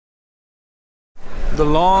The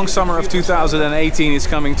long summer of 2018 is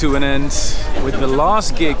coming to an end with the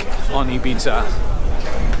last gig on Ibiza.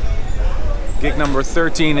 Gig number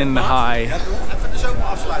 13 in the high.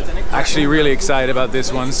 Actually really excited about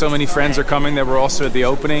this one. So many friends are coming that were also at the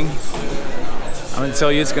opening. I'm going to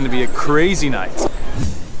tell you, it's going to be a crazy night.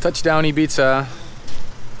 Touchdown Ibiza,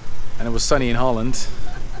 and it was sunny in Holland.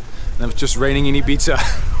 And it was just raining in Ibiza.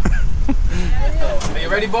 Are you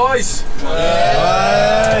ready, boys?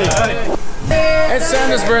 Hey. It's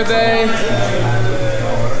Sandra's birthday.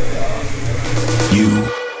 You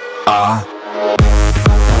are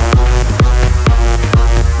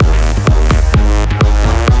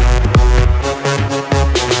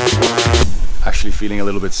actually feeling a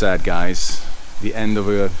little bit sad, guys. The end of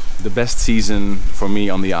the best season for me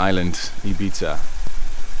on the island, Ibiza.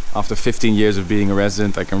 After 15 years of being a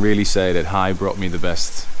resident, I can really say that high brought me the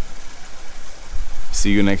best.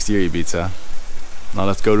 See you next year, Ibiza. Now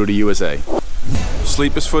let's go to the USA.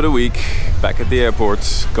 Sleepers for the week, back at the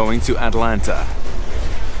airport, going to Atlanta.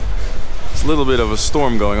 It's a little bit of a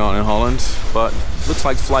storm going on in Holland, but looks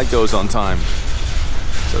like flight goes on time.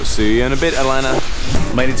 So see you in a bit, Atlanta.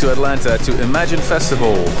 Made it to Atlanta to Imagine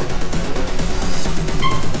Festival.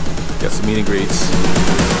 Get some meet and greets.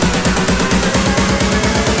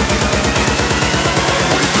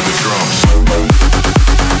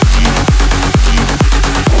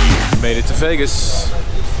 Made it to Vegas.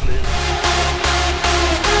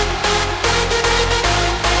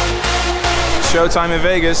 Showtime in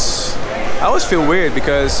Vegas. I always feel weird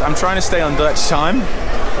because I'm trying to stay on Dutch time.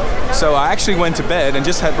 So I actually went to bed and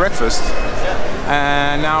just had breakfast.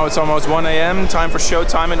 And now it's almost 1 AM, time for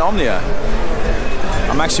showtime in Omnia.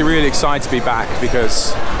 I'm actually really excited to be back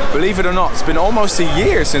because, believe it or not, it's been almost a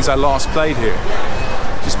year since I last played here.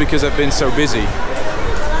 Just because I've been so busy.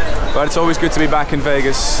 But it's always good to be back in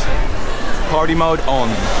Vegas. Party mode on.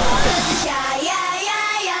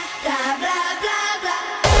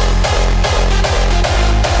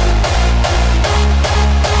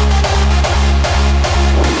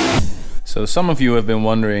 So some of you have been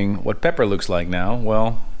wondering what Pepper looks like now.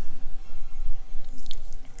 Well,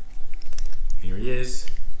 here he is.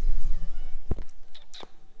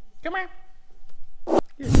 Come here.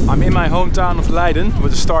 I'm in my hometown of Leiden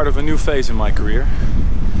with the start of a new phase in my career.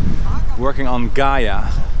 Working on Gaia,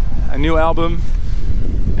 a new album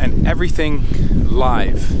and everything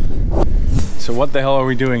live. So what the hell are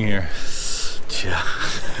we doing here? Yeah.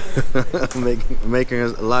 making our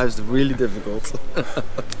lives really difficult.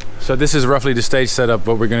 So this is roughly the stage setup,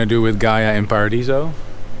 what we're going to do with Gaia in Paradiso.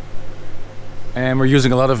 And we're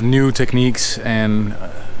using a lot of new techniques and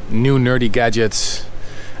new nerdy gadgets.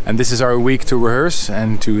 And this is our week to rehearse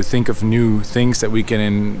and to think of new things that we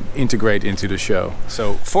can integrate into the show.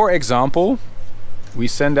 So for example, we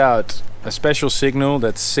send out a special signal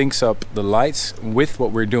that syncs up the lights with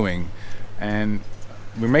what we're doing. And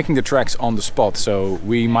we're making the tracks on the spot, so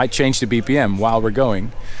we might change the BPM while we're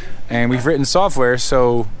going. And we've written software,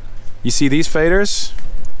 so you see these faders?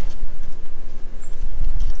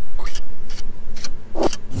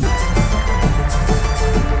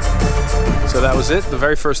 So that was it, the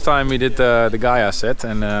very first time we did the Gaia set,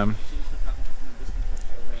 and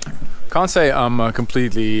can't say I'm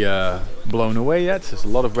completely blown away yet. There's a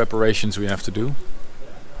lot of reparations we have to do,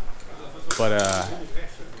 but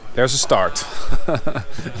there's a start.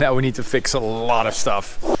 Now we need to fix a lot of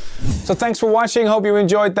stuff. So thanks for watching, hope you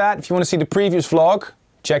enjoyed that. If you want to see the previous vlog,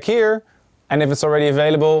 check here. And if it's already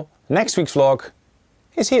available, next week's vlog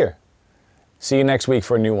is here. See you next week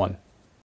for a new one.